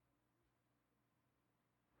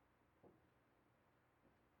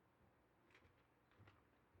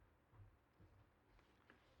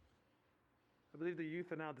believe the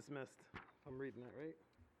youth are now dismissed, if I'm reading that right.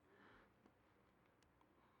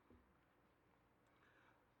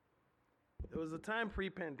 There was a time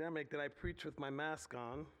pre-pandemic that I preached with my mask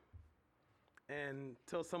on, and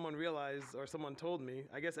until someone realized, or someone told me,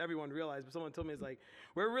 I guess everyone realized, but someone told me, it's like,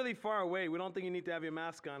 we're really far away. We don't think you need to have your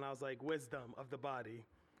mask on. I was like, wisdom of the body.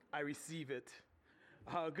 I receive it.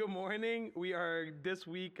 Good morning. We are this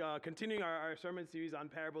week continuing our sermon series on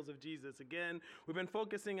parables of Jesus. Again, we've been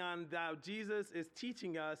focusing on how Jesus is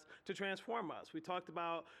teaching us to transform us. We talked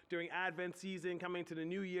about during Advent season, coming to the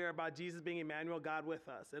new year, about Jesus being Emmanuel, God with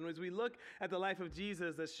us. And as we look at the life of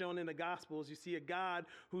Jesus that's shown in the Gospels, you see a God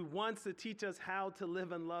who wants to teach us how to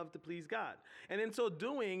live and love to please God. And in so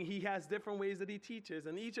doing, he has different ways that he teaches.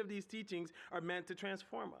 And each of these teachings are meant to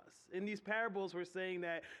transform us. In these parables, we're saying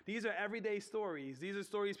that these are everyday stories. These are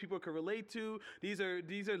stories people can relate to. These are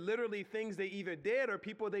literally things they either did or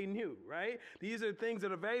people they knew, right? These are things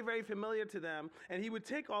that are very, very familiar to them. And he would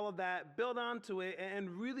take all of that, build onto it, and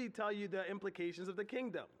really tell you the implications of the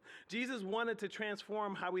kingdom. Jesus wanted to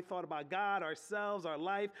transform how we thought about God, ourselves, our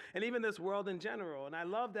life, and even this world in general. And I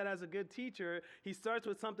love that as a good teacher, he starts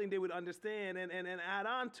with something they would understand and add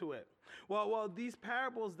on to it. Well, these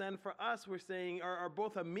parables then for us, we're saying, are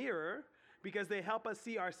both a mirror, because they help us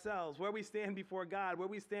see ourselves, where we stand before God, where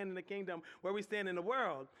we stand in the kingdom, where we stand in the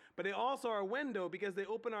world. But they also are a window because they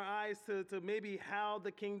open our eyes to maybe how the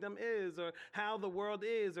kingdom is, or how the world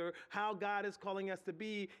is, or how God is calling us to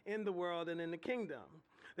be in the world and in the kingdom.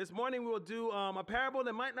 This morning we will do a parable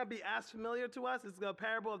that might not be as familiar to us. It's the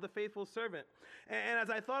parable of the faithful servant. And as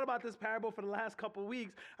I thought about this parable for the last couple of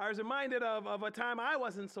weeks, I was reminded of a time I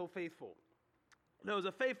wasn't so faithful. There was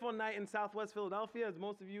a fateful night in Southwest Philadelphia. As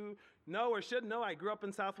most of you know or should know, I grew up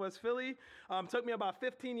in Southwest Philly. Took me about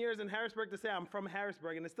 15 years in Harrisburg to say I'm from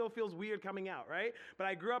Harrisburg, and it still feels weird coming out, right? But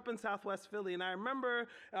I grew up in Southwest Philly, and I remember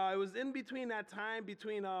it was in between that time,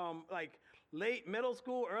 between like late middle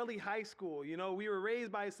school, early high school. You know, we were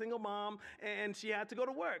raised by a single mom, and she had to go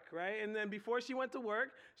to work, right? And then before she went to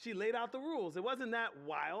work, she laid out the rules. It wasn't that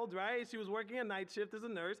wild, right? She was working a night shift as a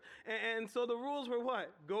nurse, and so the rules were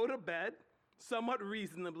what? Go to bed somewhat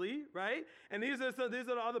reasonably, right? And these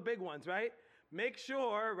are all the big ones, right? Make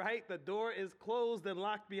sure, right, the door is closed and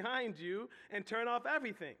locked behind you, and turn off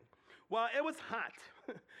everything. Well, it was hot.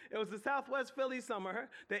 It was the Southwest Philly summer.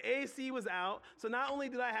 The AC was out. So not only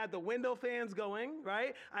did I have the window fans going,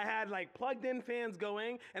 right? I had like plugged in fans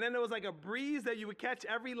going. And then there was like a breeze that you would catch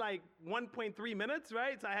every like 1.3 minutes,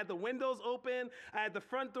 right? So I had the windows open. I had the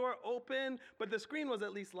front door open, but the screen was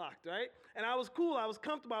at least locked, right? And I was cool. I was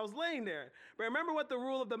comfortable. I was laying there. But remember what the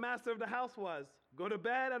rule of the master of the house was. Go to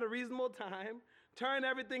bed at a reasonable time, turn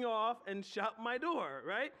everything off, and shut my door,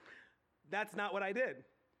 right? That's not what I did.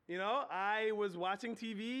 You know, I was watching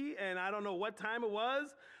TV, and I don't know what time it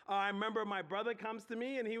was. I remember my brother comes to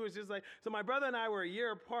me, and he was just like, so my brother and I were a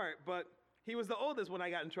year apart, but he was the oldest when I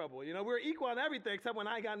got in trouble. You know, we were equal on everything except when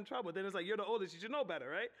I got in trouble. Then it's like, you're the oldest, you should know better,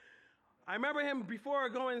 right? I remember him before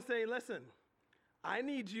going and saying, listen, I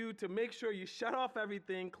need you to make sure you shut off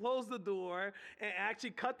everything, close the door, and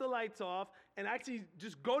actually cut the lights off, and actually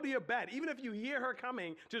just go to your bed. Even if you hear her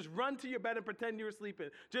coming, just run to your bed and pretend you were sleeping.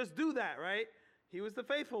 Just do that, right? He was the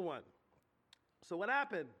faithful one. So what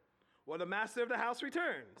happened? Well, the master of the house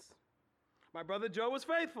returns. My brother Joe was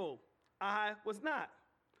faithful. I was not.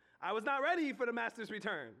 I was not ready for the master's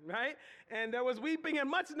return, right? And there was weeping and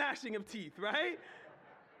much gnashing of teeth, right?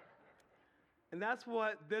 And that's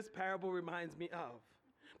what this parable reminds me of.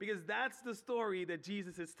 Because that's the story that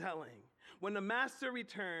Jesus is telling. When the master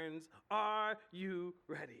returns, are you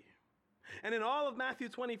ready? And in all of Matthew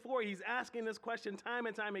 24, he's asking this question time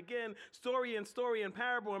and time again, story and story and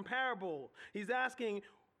parable and parable. He's asking,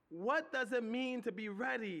 what does it mean to be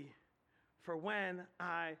ready for when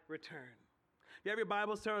I return? If you have your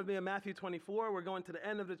Bibles, turn with me in Matthew 24. We're going to the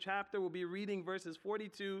end of the chapter. We'll be reading verses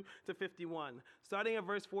 42 to 51. Starting at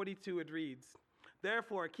verse 42, it reads,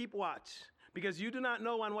 therefore, keep watch, because you do not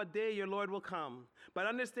know on what day your Lord will come. But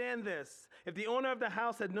understand this, if the owner of the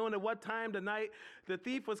house had known at what time the night the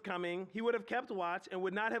thief was coming, he would have kept watch and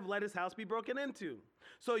would not have let his house be broken into.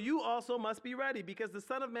 So you also must be ready, because the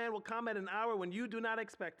Son of Man will come at an hour when you do not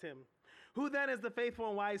expect him. Who then is the faithful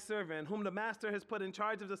and wise servant, whom the master has put in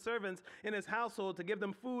charge of the servants in his household to give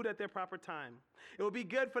them food at their proper time? It will be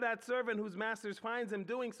good for that servant whose master finds him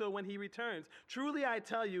doing so when he returns. Truly I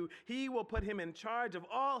tell you, he will put him in charge of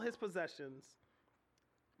all his possessions.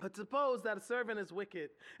 But suppose that a servant is wicked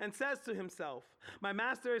and says to himself, my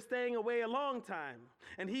master is staying away a long time.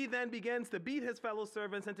 And he then begins to beat his fellow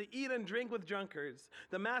servants and to eat and drink with drunkards.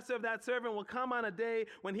 The master of that servant will come on a day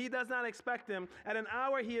when he does not expect him, at an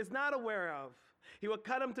hour he is not aware of. He will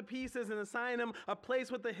cut him to pieces and assign him a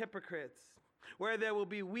place with the hypocrites, where there will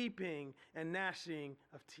be weeping and gnashing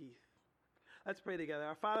of teeth. Let's pray together.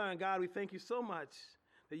 Our Father and God, we thank you so much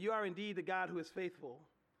that you are indeed the God who is faithful.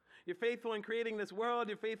 You're faithful in creating this world.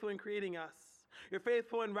 You're faithful in creating us. You're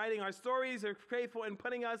faithful in writing our stories. You're faithful in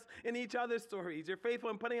putting us in each other's stories. You're faithful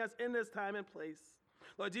in putting us in this time and place.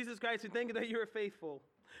 Lord Jesus Christ, we thank you that you are faithful.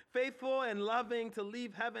 Faithful and loving to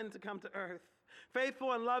leave heaven to come to earth.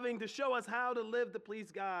 Faithful and loving to show us how to live to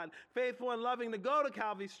please God. Faithful and loving to go to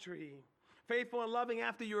Calvary's tree. Faithful and loving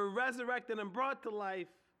after you were resurrected and brought to life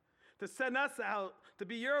to send us out to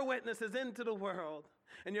be your witnesses into the world.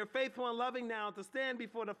 And you're faithful and loving now to stand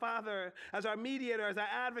before the Father as our mediator, as our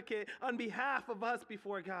advocate on behalf of us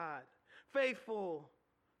before God. Faithful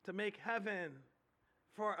to make heaven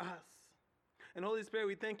for us. And Holy Spirit,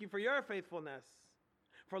 we thank you for your faithfulness,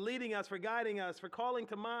 for leading us, for guiding us, for calling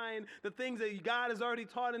to mind the things that God has already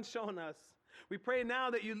taught and shown us. We pray now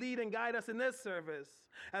that you lead and guide us in this service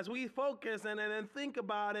as we focus and think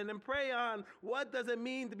about it and pray on what does it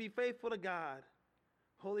mean to be faithful to God.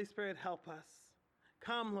 Holy Spirit, help us.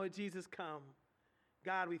 Come, Lord Jesus, come.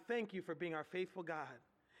 God, we thank you for being our faithful God.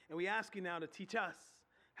 And we ask you now to teach us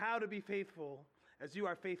how to be faithful as you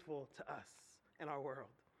are faithful to us and our world.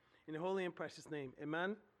 In your holy and precious name,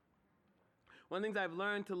 amen. One of the things I've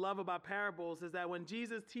learned to love about parables is that when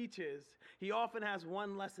Jesus teaches, he often has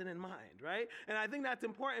one lesson in mind, right? And I think that's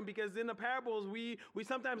important because in the parables, we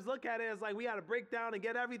sometimes look at it as like we got to break down and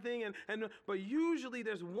get everything, but usually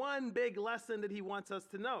there's one big lesson that he wants us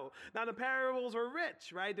to know. Now, the parables were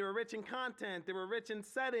rich, right? They were rich in content. They were rich in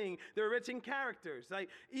setting. They were rich in characters. Like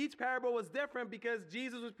each parable was different because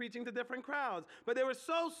Jesus was preaching to different crowds, but they were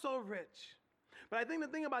so rich. But I think the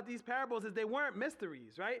thing about these parables is they weren't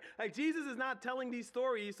mysteries, right? Like Jesus is not telling these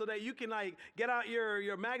stories so that you can like get out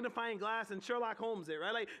your magnifying glass and Sherlock Holmes it,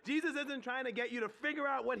 right? Like Jesus isn't trying to get you to figure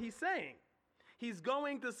out what he's saying. He's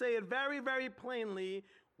going to say it very, very plainly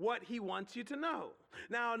what he wants you to know.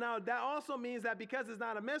 Now that also means that because it's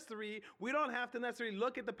not a mystery, we don't have to necessarily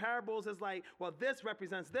look at the parables as like, well, this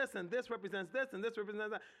represents this and this represents this and this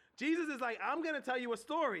represents that. Jesus is like, I'm going to tell you a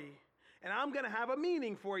story. And I'm going to have a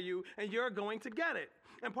meaning for you, and you're going to get it.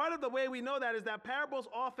 And part of the way we know that is that parables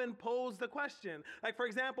often pose the question. Like, for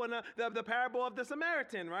example, in the parable of the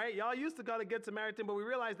Samaritan, right? Y'all used to call it Good Samaritan, but we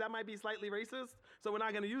realized that might be slightly racist, so we're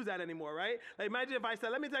not going to use that anymore, right? Like, imagine if I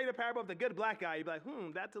said, let me tell you the parable of the good black guy. You'd be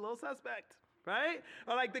like, that's a little suspect. Right?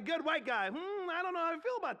 Or like the good white guy. I don't know how I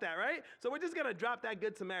feel about that, right? So we're just going to drop that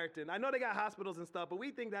Good Samaritan. I know they got hospitals and stuff, but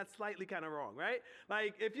we think that's slightly kind of wrong, right?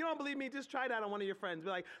 Like, if you don't believe me, just try that on one of your friends.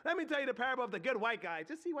 Be like, let me tell you the parable of the good white guy.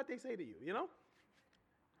 Just see what they say to you, you know?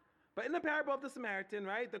 But in the parable of the Samaritan,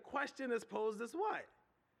 right, the question is posed as what?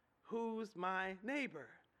 Who's my neighbor?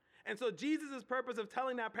 And so Jesus' purpose of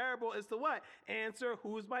telling that parable is to what? Answer,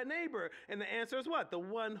 who's my neighbor? And the answer is what? The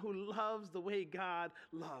one who loves the way God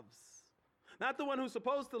loves. Not the one who's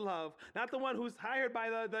supposed to love, not the one who's hired by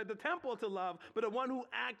the temple to love, but the one who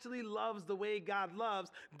actually loves the way God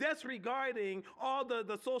loves, disregarding all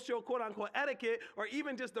the social quote-unquote etiquette or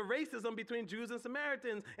even just the racism between Jews and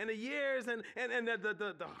Samaritans and the years and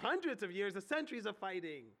the hundreds of years, the centuries of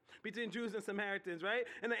fighting between Jews and Samaritans, right?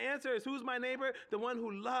 And the answer is, who's my neighbor? The one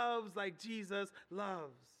who loves like Jesus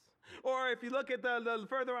loves. Or if you look at the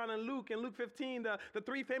further on in Luke 15, the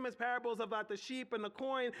three famous parables about the sheep and the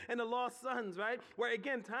coin and the lost sons, right? Where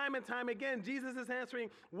again, time and time again, Jesus is answering,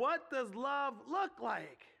 what does love look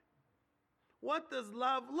like? What does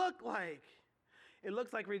love look like? It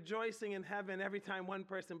looks like rejoicing in heaven every time one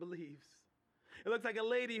person believes. It looks like a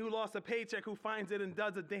lady who lost a paycheck who finds it and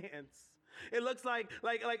does a dance. It looks like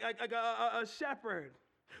a shepherd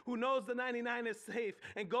who knows the 99 is safe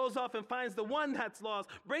and goes off and finds the one that's lost,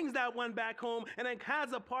 brings that one back home, and then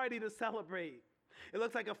has a party to celebrate. It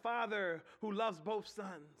looks like a father who loves both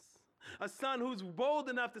sons. A son who's bold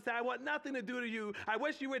enough to say, I want nothing to do to you. I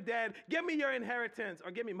wish you were dead. Give me your inheritance,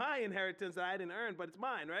 or give me my inheritance that I didn't earn, but it's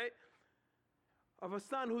mine, right? Of a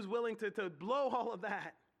son who's willing to blow all of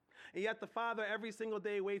that. And yet the father every single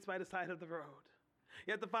day waits by the side of the road.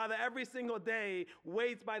 Yet the father every single day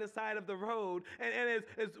waits by the side of the road. And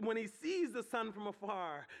it's when he sees the son from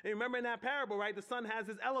afar. And remember in that parable, right? The son has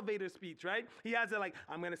his elevator speech, right? He has it like,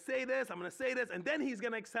 I'm going to say this, and then he's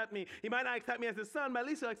going to accept me. He might not accept me as his son, but at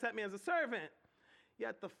least he'll accept me as a servant.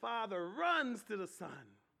 Yet the father runs to the son.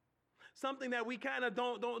 Something that we kind of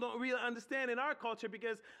don't really understand in our culture,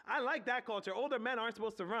 because I like that culture. Older men aren't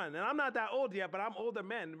supposed to run. And I'm not that old yet, but I'm older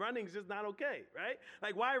men. Running's just not okay, right?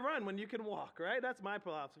 Like, why run when you can walk, right? That's my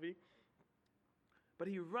philosophy. But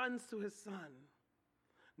he runs to his son,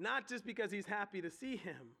 not just because he's happy to see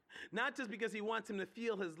him, not just because he wants him to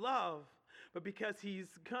feel his love, but because he's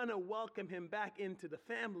going to welcome him back into the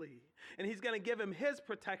family. And he's going to give him his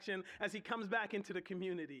protection as he comes back into the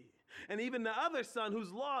community. And even the other son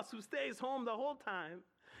who's lost, who stays home the whole time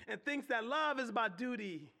and thinks that love is about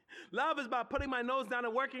duty. Love is about putting my nose down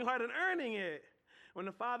and working hard and earning it. When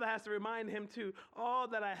the father has to remind him to, all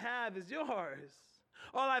that I have is yours.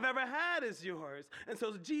 All I've ever had is yours. And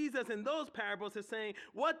so Jesus in those parables is saying,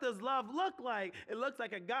 what does love look like? It looks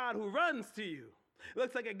like a God who runs to you. It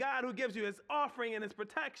looks like a God who gives you his offering and his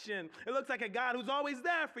protection. It looks like a God who's always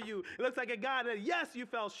there for you. It looks like a God that, yes, you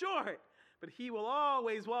fell short, but he will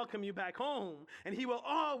always welcome you back home. And he will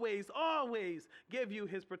always, always give you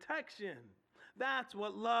his protection. That's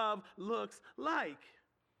what love looks like.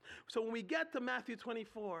 So when we get to Matthew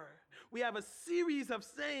 24, we have a series of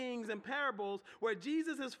sayings and parables where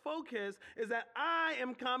Jesus' focus is that I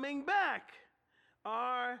am coming back.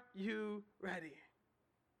 Are you ready?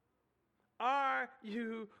 Are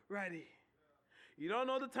you ready? You don't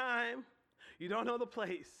know the time. You don't know the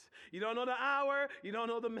place. You don't know the hour. You don't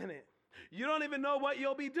know the minute. You don't even know what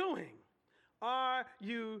you'll be doing. Are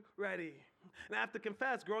you ready? And I have to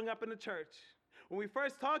confess, growing up in the church, when we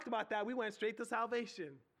first talked about that, we went straight to salvation.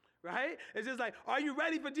 Right? It's just like, are you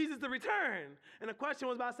ready for Jesus to return? And the question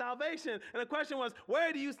was about salvation. And the question was,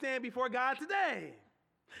 where do you stand before God today?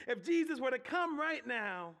 If Jesus were to come right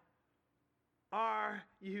now, are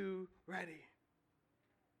you ready?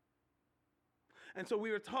 And so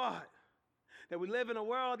we were taught that we live in a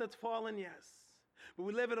world that's fallen, yes. But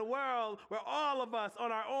we live in a world where all of us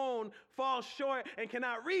on our own fall short and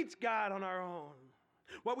cannot reach God on our own.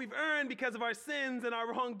 What we've earned because of our sins and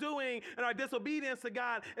our wrongdoing and our disobedience to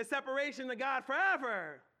God is separation to God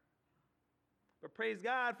forever. But praise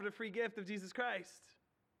God for the free gift of Jesus Christ.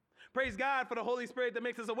 Praise God for the Holy Spirit that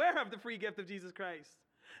makes us aware of the free gift of Jesus Christ.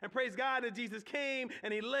 And praise God that Jesus came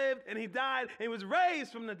and he lived and he died and he was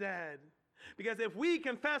raised from the dead. Because if we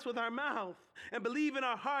confess with our mouth and believe in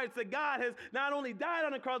our hearts that God has not only died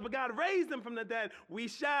on the cross, but God raised him from the dead, we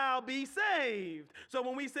shall be saved. So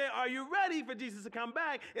when we say, are you ready for Jesus to come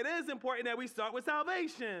back? It is important that we start with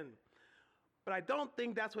salvation. But I don't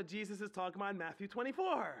think that's what Jesus is talking about in Matthew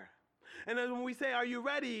 24. And then when we say, are you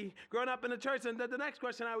ready, growing up in the church, and the next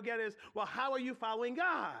question I would get is, well, how are you following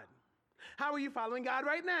God? How are you following God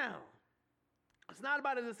right now? It's not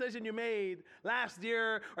about a decision you made last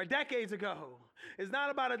year or decades ago. It's not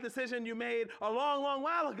about a decision you made a long, long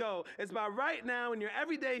while ago. It's about right now in your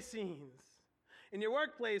everyday scenes. In your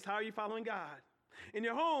workplace, how are you following God? In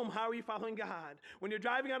your home, how are you following God? When you're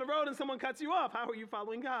driving on the road and someone cuts you off, how are you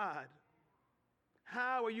following God?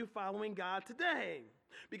 How are you following God today?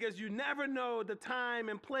 Because you never know the time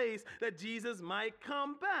and place that Jesus might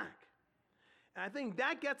come back. And I think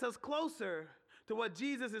that gets us closer to what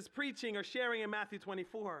Jesus is preaching or sharing in Matthew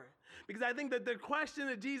 24. Because I think that the question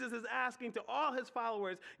that Jesus is asking to all his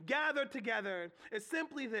followers gathered together is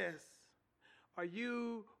simply this: are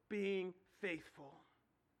you being faithful?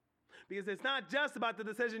 Because it's not just about the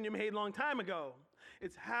decision you made a long time ago.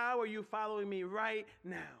 It's how are you following me right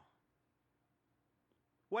now?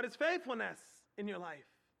 What is faithfulness in your life?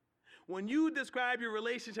 When you describe your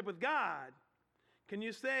relationship with God, can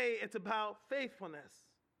you say it's about faithfulness?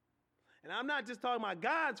 And I'm not just talking about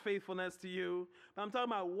God's faithfulness to you, but I'm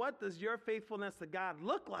talking about what does your faithfulness to God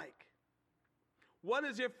look like? What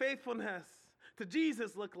does your faithfulness to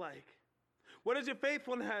Jesus look like? What does your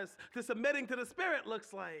faithfulness to submitting to the Spirit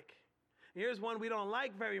looks like? Here's one we don't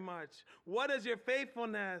like very much. What does your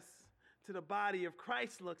faithfulness to the body of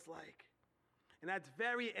Christ looks like? And that's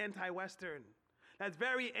very anti-Western. That's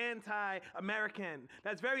very anti-American.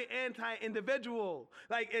 That's very anti-individual.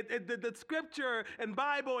 Like the scripture and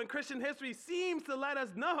Bible and Christian history seems to let us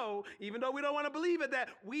know, even though we don't want to believe it, that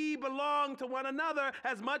we belong to one another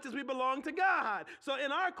as much as we belong to God. So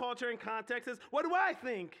in our culture and context is, what do I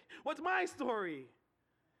think? What's my story?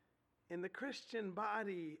 In the Christian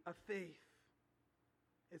body of faith,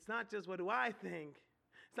 it's not just what do I think.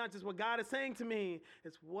 It's not just what God is saying to me.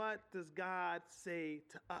 It's what does God say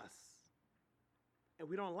to us? And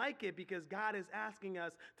we don't like it because God is asking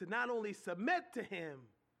us to not only submit to him,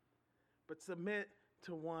 but submit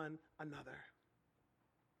to one another.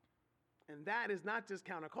 And that is not just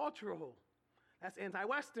countercultural. That's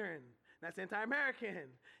anti-Western. That's anti-American.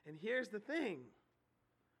 And here's the thing.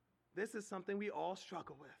 This is something we all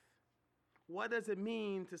struggle with. What does it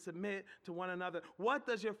mean to submit to one another? What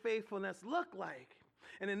does your faithfulness look like?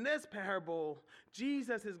 And in this parable,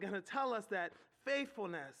 Jesus is going to tell us that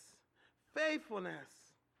faithfulness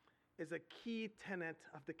is a key tenet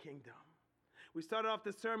of the kingdom. We started off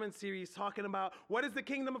this sermon series talking about what is the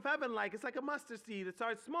kingdom of heaven like? It's like a mustard seed. It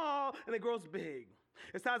starts small and it grows big.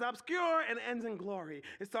 It starts obscure and ends in glory.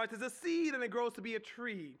 It starts as a seed and it grows to be a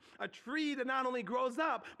tree. A tree that not only grows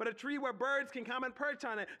up, but a tree where birds can come and perch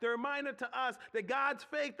on it. The reminder to us that God's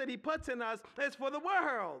faith that he puts in us is for the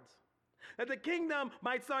world. That the kingdom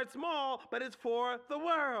might start small, but it's for the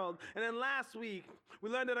world. And then last week, we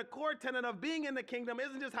learned that a core tenet of being in the kingdom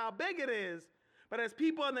isn't just how big it is, but as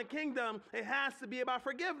people in the kingdom, it has to be about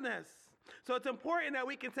forgiveness. So it's important that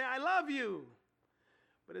we can say, I love you.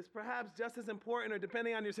 But it's perhaps just as important, or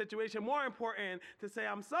depending on your situation, more important to say,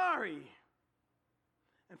 I'm sorry.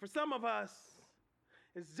 And for some of us,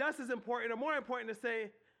 it's just as important or more important to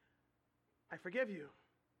say, I forgive you,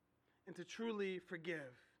 and to truly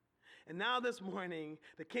forgive. And now this morning,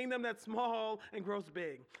 the kingdom that's small and grows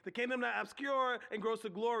big, the kingdom that's obscure and grows to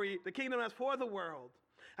glory, the kingdom that's for the world,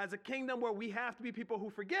 as a kingdom where we have to be people who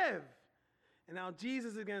forgive. And now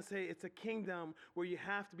Jesus is going to say it's a kingdom where you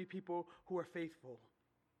have to be people who are faithful.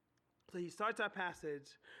 So he starts our passage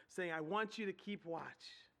saying, I want you to keep watch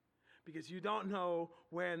because you don't know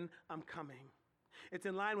when I'm coming. It's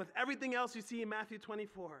in line with everything else you see in Matthew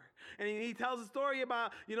 24. And he tells a story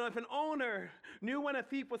about, if an owner knew when a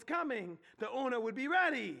thief was coming, the owner would be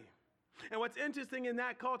ready. And what's interesting in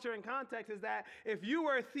that culture and context is that if you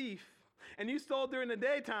were a thief and you stole during the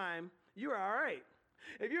daytime, you were all right.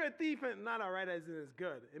 If you're a thief, and not all right as in it's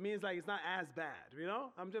good. It means like it's not as bad, I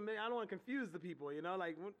don't want to confuse the people,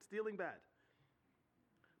 like stealing bad.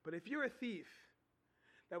 But if you're a thief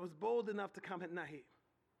that was bold enough to come at night,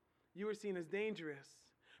 you were seen as dangerous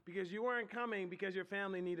because you weren't coming because your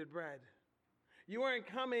family needed bread. You weren't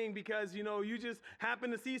coming because, you just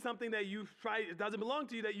happened to see something that it doesn't belong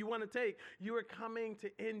to you that you want to take. You were coming to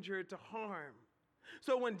injure, to harm.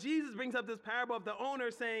 So when Jesus brings up this parable of the owner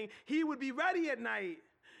saying he would be ready at night,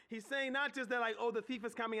 he's saying not just that the thief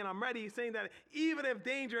is coming and I'm ready. He's saying that even if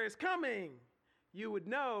danger is coming, you would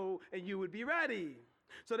know and you would be ready.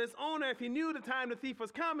 So this owner, if he knew the time the thief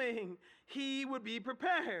was coming, he would be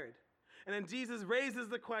prepared. And then Jesus raises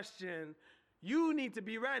the question, you need to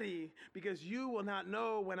be ready because you will not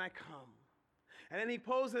know when I come. And then he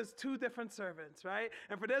poses two different servants, right?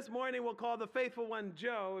 And for this morning, we'll call the faithful one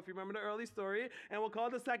Joe, if you remember the early story, and we'll call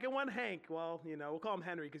the second one Hank. Well, we'll call him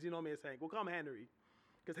Henry because you know me as Hank. We'll call him Henry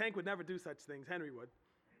because Hank would never do such things. Henry would.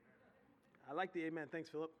 I like the amen. Thanks,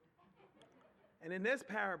 Philip. And in this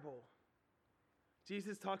parable,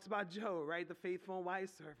 Jesus talks about Joe, right? The faithful and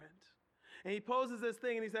wise servant. And he poses this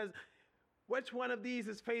thing and he says, which one of these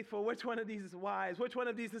is faithful? Which one of these is wise? Which one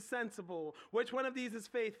of these is sensible? Which one of these is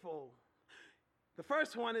faithful? The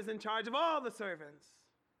first one is in charge of all the servants.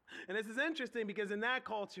 And this is interesting because in that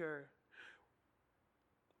culture,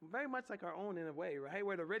 very much like our own in a way, right?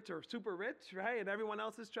 Where the rich are super rich, right? And everyone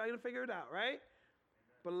else is trying to figure it out, right?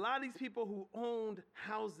 But a lot of these people who owned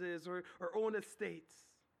houses or owned estates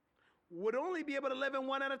would only be able to live in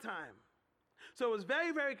one at a time. So it was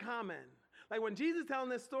very, very common. Like when Jesus is telling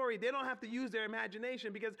this story, they don't have to use their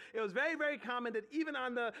imagination because it was very, very common that even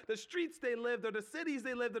on the streets they lived or the cities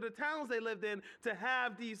they lived or the towns they lived in to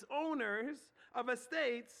have these owners of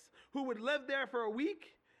estates who would live there for a week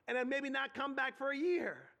and then maybe not come back for a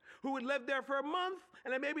year, who would live there for a month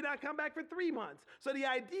and then maybe not come back for 3 months. So the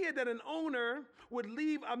idea that an owner would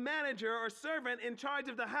leave a manager or servant in charge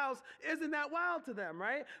of the house isn't that wild to them,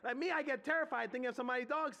 right? Like me, I get terrified thinking of somebody's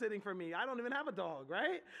dog sitting for me. I don't even have a dog,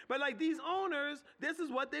 right? But like these owners, this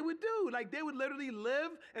is what they would do. Like they would literally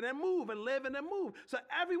live and then move and live and then move. So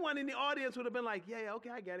everyone in the audience would have been like, yeah, okay,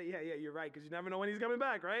 I get it. Yeah, you're right, because you never know when he's coming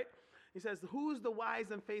back, right? He says, who's the wise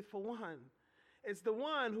and faithful one? It's the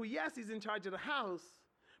one who, yes, he's in charge of the house,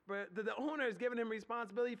 but the owner is giving him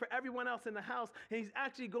responsibility for everyone else in the house, and he's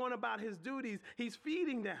actually going about his duties. He's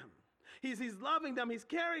feeding them. He's loving them. He's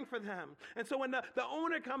caring for them. And so when the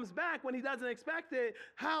owner comes back, when he doesn't expect it,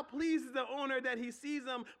 how pleased is the owner that he sees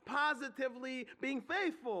them positively being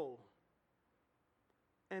faithful?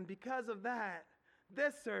 And because of that,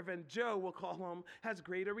 this servant, Joe, we'll call him, has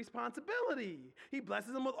greater responsibility. He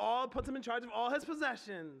blesses him with all, puts him in charge of all his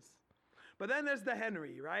possessions. But then there's the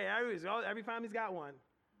Henry, right? Every family's got one.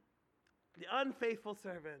 The unfaithful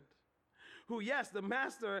servant who, yes, the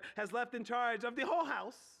master has left in charge of the whole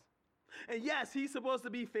house. And yes, he's supposed to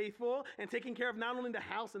be faithful and taking care of not only the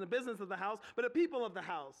house and the business of the house, but the people of the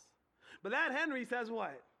house. But that Henry says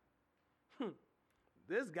what?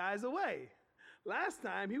 This guy's away. Last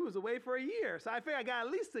time he was away for a year. So I figure I got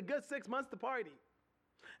at least a good 6 months to party.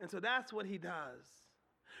 And so that's what he does,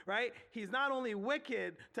 right? He's not only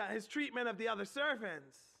wicked to his treatment of the other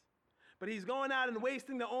servants, but he's going out and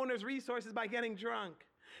wasting the owner's resources by getting drunk.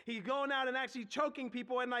 He's going out and actually choking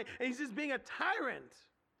people and he's just being a tyrant.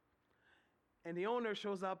 And the owner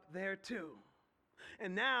shows up there too.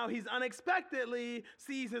 And now he's unexpectedly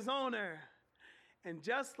sees his owner. And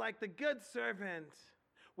just like the good servant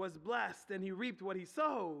was blessed and he reaped what he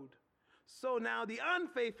sowed, so now the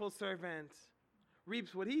unfaithful servant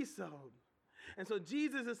reaps what he sowed. And so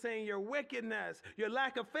Jesus is saying your wickedness, your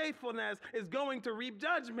lack of faithfulness is going to reap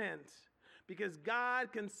judgment because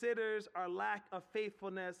God considers our lack of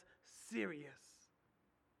faithfulness serious.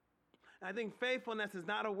 And I think faithfulness is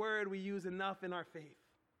not a word we use enough in our faith.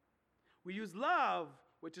 We use love,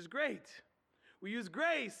 which is great. We use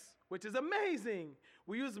grace, which is amazing.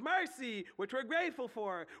 We use mercy, which we're grateful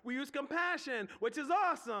for. We use compassion, which is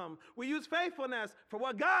awesome. We use faithfulness for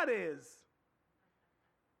what God is.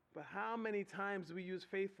 But how many times do we use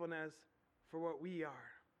faithfulness for what we are?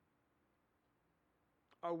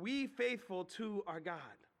 Are we faithful to our God?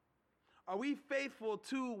 Are we faithful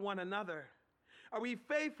to one another? Are we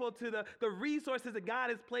faithful to the resources that God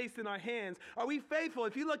has placed in our hands? Are we faithful?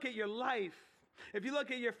 If you look at your life, if you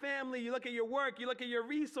look at your family, you look at your work, you look at your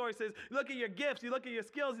resources, you look at your gifts, you look at your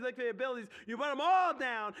skills, you look at your abilities, you put them all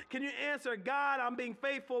down. Can you answer, God, I'm being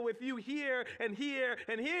faithful with you here and here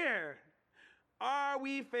and here? Are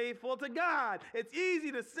we faithful to God? It's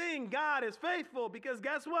easy to sing God is faithful because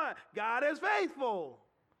guess what? God is faithful.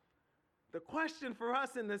 The question for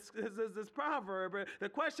us in this proverb, the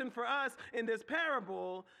question for us in this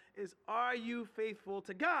parable is, are you faithful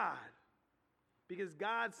to God? Because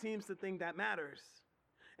God seems to think that matters.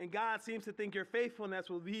 And God seems to think your faithfulness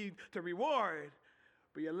will lead to reward,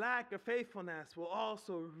 but your lack of faithfulness will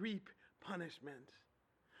also reap punishment.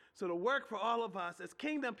 So the work for all of us as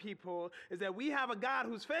kingdom people is that we have a God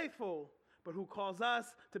who's faithful, but who calls us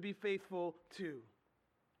to be faithful too.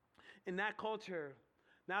 In that culture,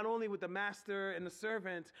 not only would the master and the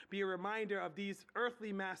servant be a reminder of these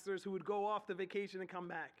earthly masters who would go off to vacation and come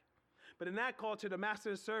back, but in that culture, the master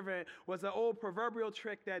and servant was an old proverbial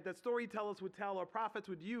trick that the storytellers would tell or prophets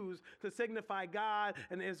would use to signify God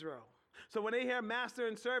and Israel. So when they hear master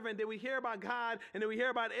and servant, then we hear about God and then we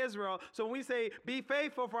hear about Israel. So when we say, be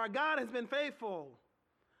faithful for our God has been faithful,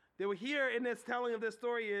 they will hear in this telling of this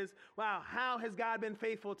story is, wow, how has God been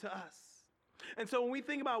faithful to us? And so when we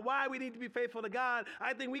think about why we need to be faithful to God,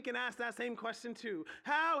 I think we can ask that same question too.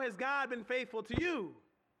 How has God been faithful to you?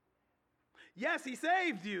 Yes, he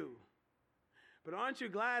saved you. But aren't you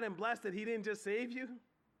glad and blessed that he didn't just save you?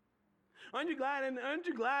 Aren't you glad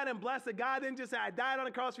and blessed that God didn't just say, I died on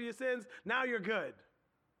the cross for your sins, now you're good?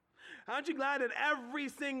 Aren't you glad that every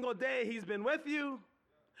single day he's been with you?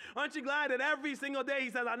 Aren't you glad that every single day he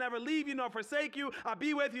says, I'll never leave you nor forsake you, I'll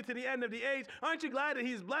be with you to the end of the age? Aren't you glad that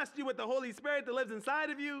he's blessed you with the Holy Spirit that lives inside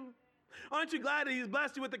of you? Aren't you glad that he's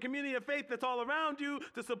blessed you with the community of faith that's all around you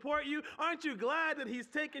to support you? Aren't you glad that he's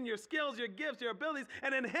taken your skills, your gifts, your abilities,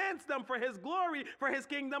 and enhanced them for his glory, for his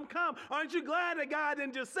kingdom come? Aren't you glad that God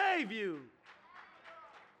didn't just save you?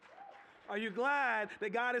 Are you glad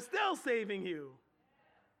that God is still saving you?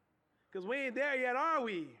 Because we ain't there yet, are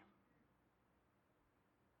we?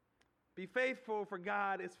 Be faithful, for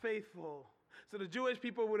God is faithful. So the Jewish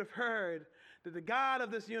people would have heard that the God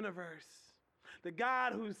of this universe, the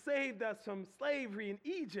God who saved us from slavery in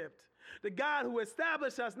Egypt, the God who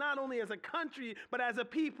established us not only as a country, but as a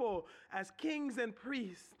people, as kings and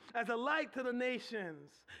priests, as a light to the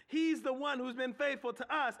nations. He's the one who's been faithful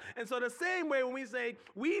to us. And so the same way when we say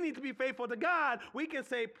we need to be faithful to God, we can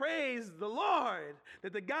say, praise the Lord,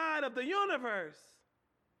 that the God of the universe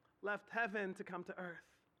left heaven to come to earth,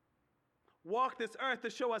 walked this earth to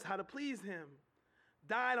show us how to please him,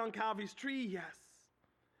 died on Calvary's tree, yes,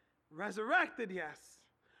 resurrected, yes,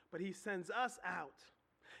 but he sends us out.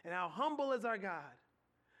 And how humble is our God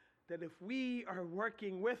that if we are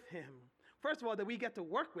working with him, first of all, that we get to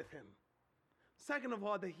work with him. Second of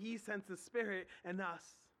all, that he sends the Spirit in us,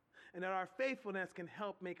 and that our faithfulness can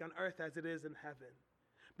help make on earth as it is in heaven.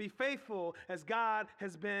 Be faithful as God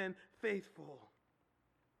has been faithful.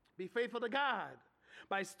 Be faithful to God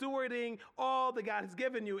by stewarding all that God has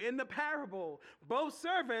given you. In the parable, both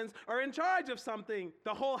servants are in charge of something,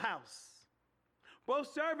 the whole house.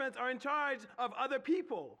 Both servants are in charge of other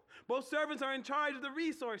people. Both servants are in charge of the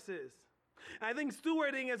resources. And I think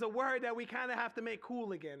stewarding is a word that we kind of have to make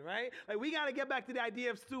cool again, right? Like we got to get back to the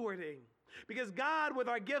idea of stewarding. Because God, with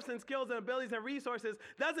our gifts and skills and abilities and resources,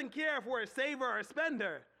 doesn't care if we're a saver or a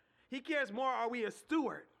spender. He cares more, are we a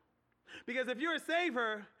steward? Because if you're a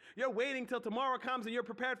saver, you're waiting till tomorrow comes and you're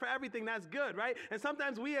prepared for everything. That's good, right? And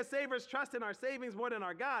sometimes we as savers trust in our savings more than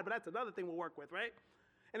our God, but that's another thing we'll work with, right?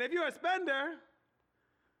 And if you're a spender,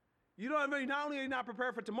 not only are you not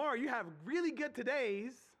prepared for tomorrow, you have really good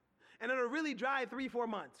todays, and it'll really dry 3-4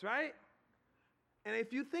 months, right? And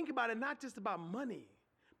if you think about it, not just about money,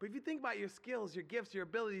 but if you think about your skills, your gifts, your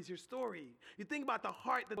abilities, your story, you think about the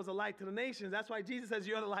heart that was a light to the nations. That's why Jesus says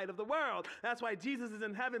you're the light of the world. That's why Jesus is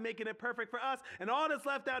in heaven making it perfect for us. And all that's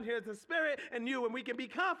left down here is the Spirit and you. And we can be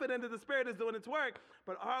confident that the Spirit is doing its work.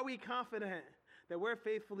 But are we confident that we're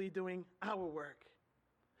faithfully doing our work?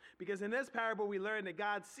 Because in this parable, we learn that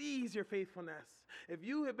God sees your faithfulness. If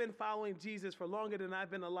you have been following Jesus for longer than I've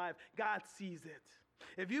been alive, God sees it.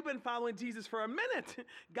 If you've been following Jesus for a minute,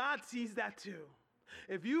 God sees that too.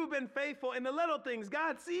 If you've been faithful in the little things,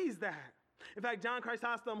 God sees that. In fact, John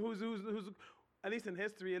Chrysostom, who's at least in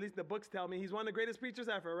history, at least the books tell me, he's one of the greatest preachers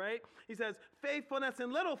ever, right? He says, faithfulness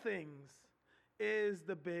in little things is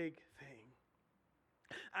the big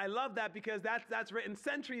thing. I love that because that's written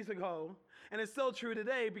centuries ago, and it's still true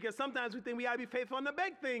today, because sometimes we think we got to be faithful in the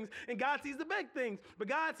big things, and God sees the big things. But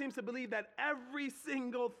God seems to believe that every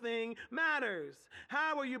single thing matters.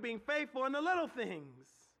 How are you being faithful in the little things?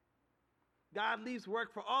 God leaves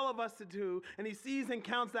work for all of us to do, and he sees and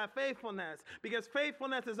counts that faithfulness, because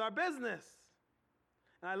faithfulness is our business.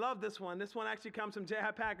 And I love this one. This one actually comes from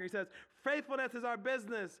J.I. Packer. He says, faithfulness is our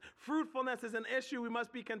business. Fruitfulness is an issue we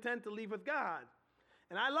must be content to leave with God.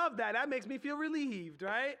 And I love that. That makes me feel relieved,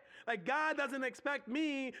 right? Like God doesn't expect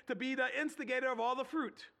me to be the instigator of all the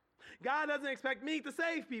fruit. God doesn't expect me to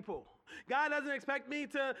save people. God doesn't expect me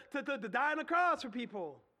to die on the cross for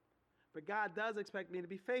people. But God does expect me to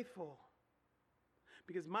be faithful.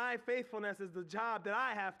 Because my faithfulness is the job that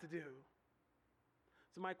I have to do.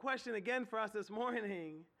 So my question again for us this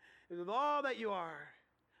morning is, with all that you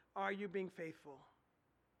are you being faithful?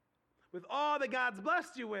 With all that God's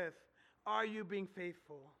blessed you with, are you being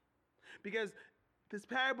faithful? Because this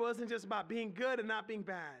parable isn't just about being good and not being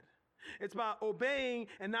bad. It's about obeying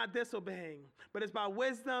and not disobeying. But it's about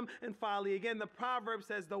wisdom and folly. Again, the proverb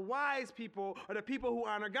says the wise people are the people who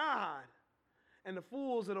honor God, and the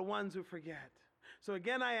fools are the ones who forget. So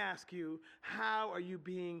again, I ask you, how are you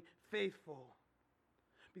being faithful?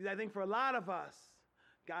 Because I think for a lot of us,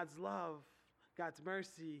 God's love, God's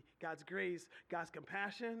mercy, God's grace, God's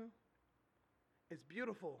compassion is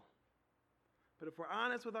beautiful. But if we're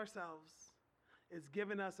honest with ourselves, it's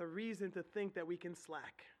given us a reason to think that we can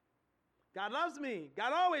slack. God loves me.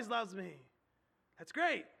 God always loves me. That's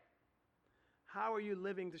great. How are you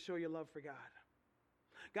living to show your love for God?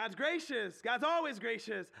 God's gracious. God's always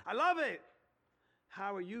gracious. I love it.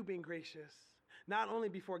 How are you being gracious? Not only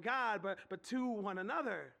before God, but to one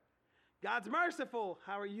another. God's merciful.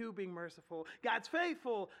 How are you being merciful? God's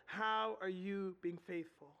faithful. How are you being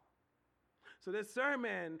faithful? So this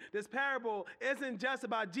sermon, this parable, isn't just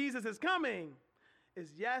about Jesus is coming.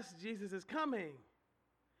 It's yes, Jesus is coming.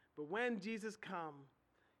 But when Jesus comes,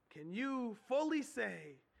 can you fully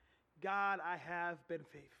say, God, I have been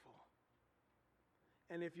faithful?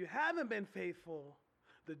 And if you haven't been faithful,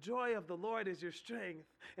 the joy of the Lord is your strength.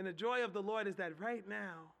 And the joy of the Lord is that right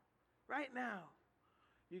now,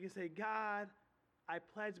 you can say, God, I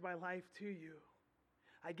pledge my life to you.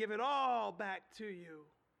 I give it all back to you.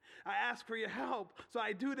 I ask for your help. So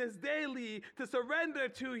I do this daily to surrender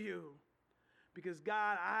to you. Because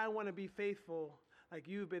God, I want to be faithful like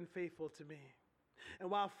you've been faithful to me.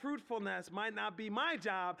 And while fruitfulness might not be my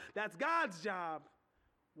job, that's God's job.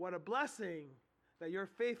 What a blessing that your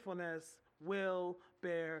faithfulness will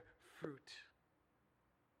bear fruit.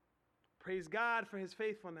 Praise God for his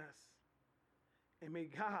faithfulness. And may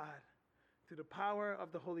God, through the power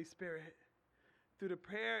of the Holy Spirit, through the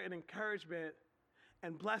prayer and encouragement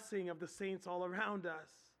and blessing of the saints all around us,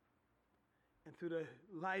 and through the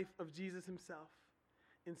life of Jesus himself,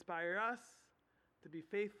 inspire us to be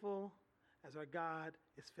faithful as our God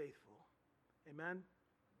is faithful. Amen.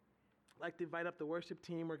 I'd like to invite up the worship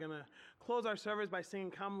team. We're going to close our service by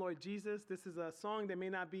singing Come Lord Jesus. This is a song that may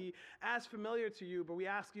not be as familiar to you, but we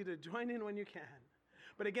ask you to join in when you can.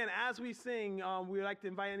 But again, as we sing, we would like to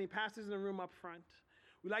invite any pastors in the room up front.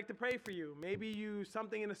 We'd like to pray for you. Maybe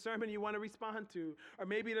something in a sermon you want to respond to. Or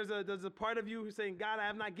maybe there's a part of you who's saying, God, I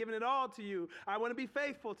have not given it all to you. I want to be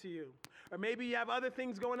faithful to you. Or maybe you have other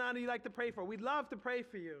things going on that you'd like to pray for. We'd love to pray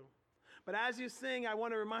for you. But as you sing, I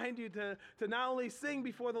want to remind you to not only sing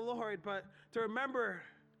before the Lord, but to remember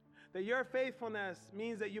that your faithfulness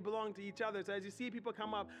means that you belong to each other. So as you see people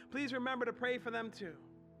come up, please remember to pray for them too.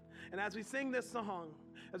 And as we sing this song,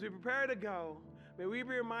 as we prepare to go, may we be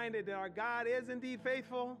reminded that our God is indeed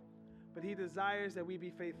faithful, but he desires that we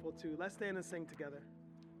be faithful too. Let's stand and sing together.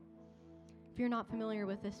 If you're not familiar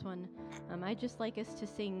with this one, I'd just like us to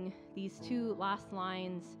sing these two last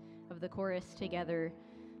lines of the chorus together.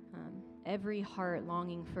 Every heart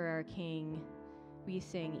longing for our King, we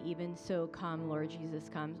sing, Even So Come, Lord Jesus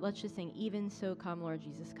Come. Let's just sing, Even So Come, Lord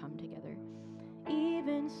Jesus Come together.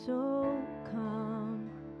 Even so come,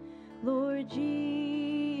 Lord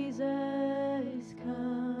Jesus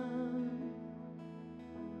come.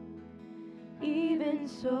 Even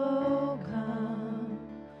so come,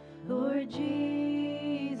 Lord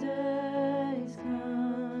Jesus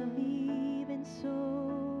come.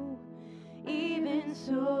 Even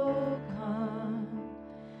so come,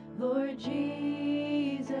 Lord Jesus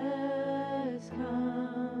come.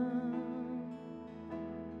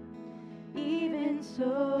 Even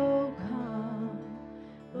so come,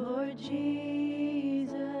 Lord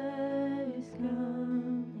Jesus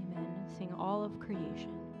come. Amen. Sing all of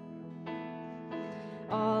creation.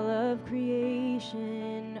 All of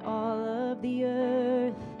creation, all of the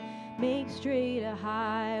earth, make straight a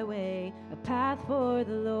highway, a path for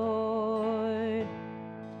the Lord.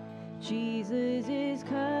 Jesus is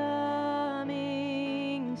coming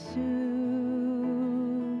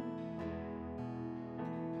soon.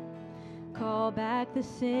 Call back the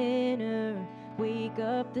sinner, wake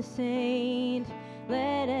up the saint.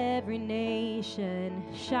 Let every nation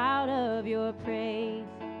shout of your praise.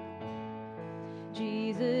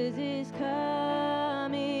 Jesus is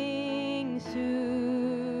coming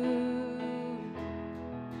soon.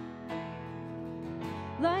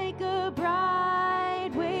 Like a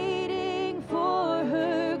bride waiting for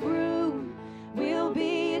her groom, we'll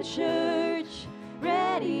be a church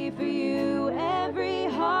ready for you. Every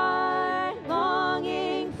heart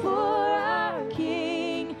longing for our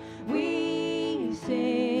King, we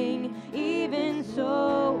sing, even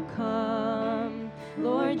so come,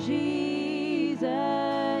 Lord Jesus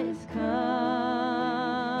come.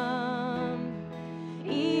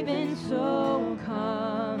 Even so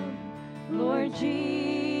come, Lord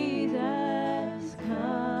Jesus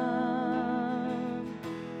come.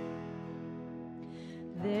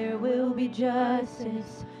 There will be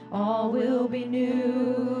justice, all will be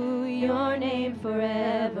new, your name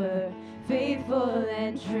forever, faithful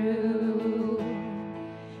and true.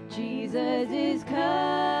 Jesus is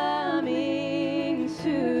coming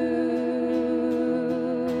soon.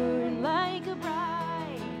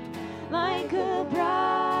 Like a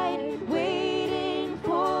bride waiting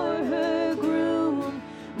for her groom,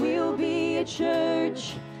 we'll be a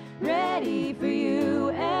church ready for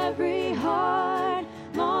you. Every heart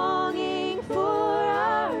longing for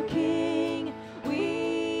our King,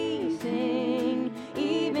 we sing,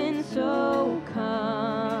 even so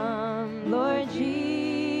come, Lord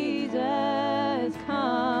Jesus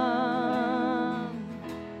come.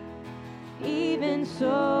 Even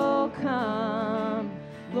so come,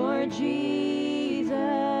 Lord Jesus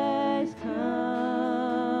come.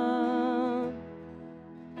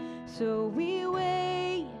 So we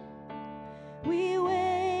wait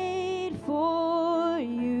for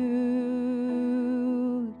you,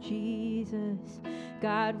 Jesus.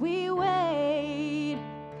 God, we wait,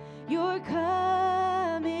 you're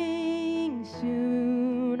coming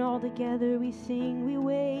soon. All together we sing, we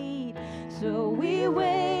wait. So we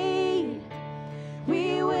wait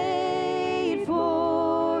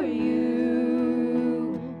for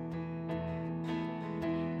you.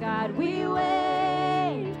 God, we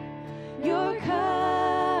wait, you're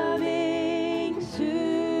coming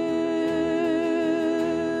soon.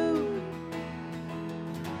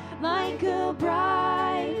 Like a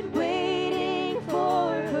bride waiting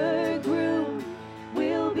for her groom,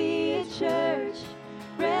 we'll be a church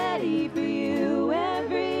ready for you.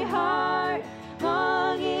 Every heart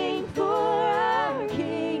longing for our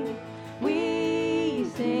King, we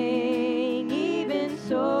sing, even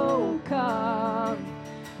so come,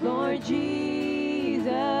 Lord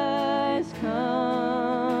Jesus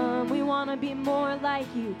come. We want to be more like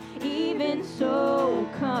you. Even so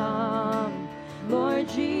come, Lord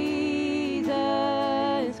Jesus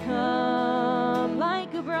come.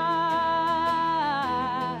 Like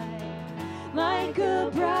a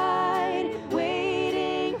bride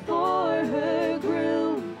waiting for her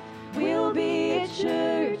groom, we'll be a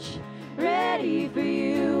church ready for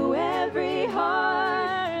you. Every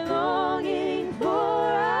heart longing for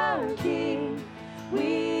our King,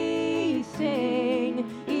 we sing,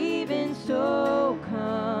 even so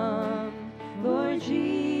come, Lord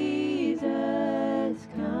Jesus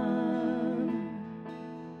come.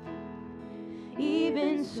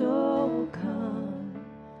 Even so come,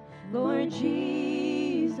 Lord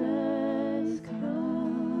Jesus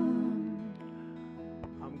come.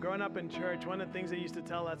 Growing up in church, one of the things they used to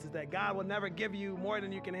tell us is that God will never give you more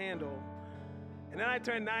than you can handle. And then I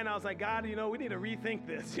turned 9, I was like, God, we need to rethink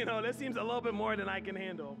this. This seems a little bit more than I can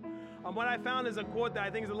handle. What I found is a quote that I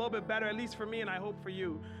think is a little bit better, at least for me, and I hope for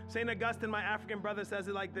you. St. Augustine, my African brother, says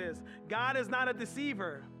it like this: God is not a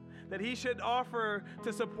deceiver, that he should offer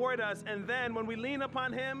to support us, and then when we lean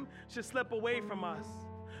upon him, should slip away from us.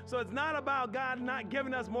 So it's not about God not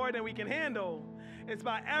giving us more than we can handle. It's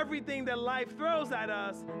about everything that life throws at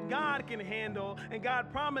us, God can handle, and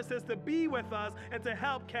God promises to be with us and to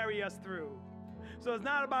help carry us through. So it's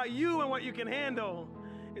not about you and what you can handle.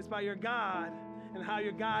 It's about your God and how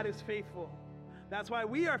your God is faithful. That's why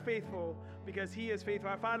we are faithful, because he is faithful.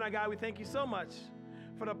 Our Father, our God, we thank you so much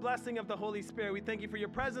for the blessing of the Holy Spirit. We thank you for your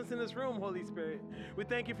presence in this room, Holy Spirit. We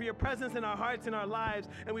thank you for your presence in our hearts and our lives.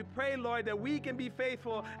 And we pray, Lord, that we can be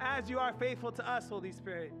faithful as you are faithful to us, Holy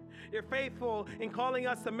Spirit. You're faithful in calling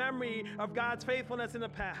us to memory of God's faithfulness in the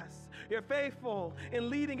past. You're faithful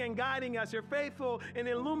in leading and guiding us. You're faithful in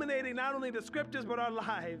illuminating not only the scriptures, but our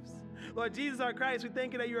lives. Lord Jesus, our Christ, we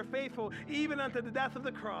thank you that you are faithful even unto the death of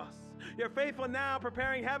the cross. You're faithful now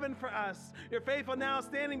preparing heaven for us. You're faithful now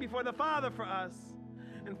standing before the Father for us.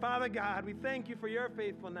 And Father God, we thank you for your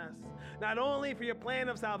faithfulness, not only for your plan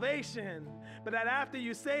of salvation, but that after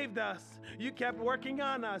you saved us, you kept working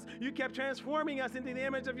on us. You kept transforming us into the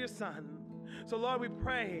image of your Son. So Lord, we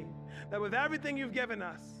pray that with everything you've given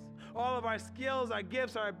us, all of our skills, our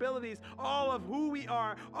gifts, our abilities, all of who we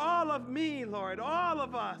are, all of me, Lord, all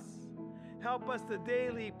of us, help us to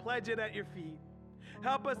daily pledge it at your feet.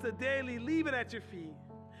 Help us to daily leave it at your feet.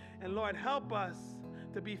 And Lord, help us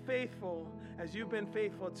to be faithful as you've been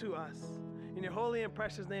faithful to us. In your holy and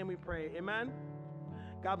precious name we pray. Amen.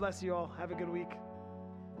 God bless you all. Have a good week.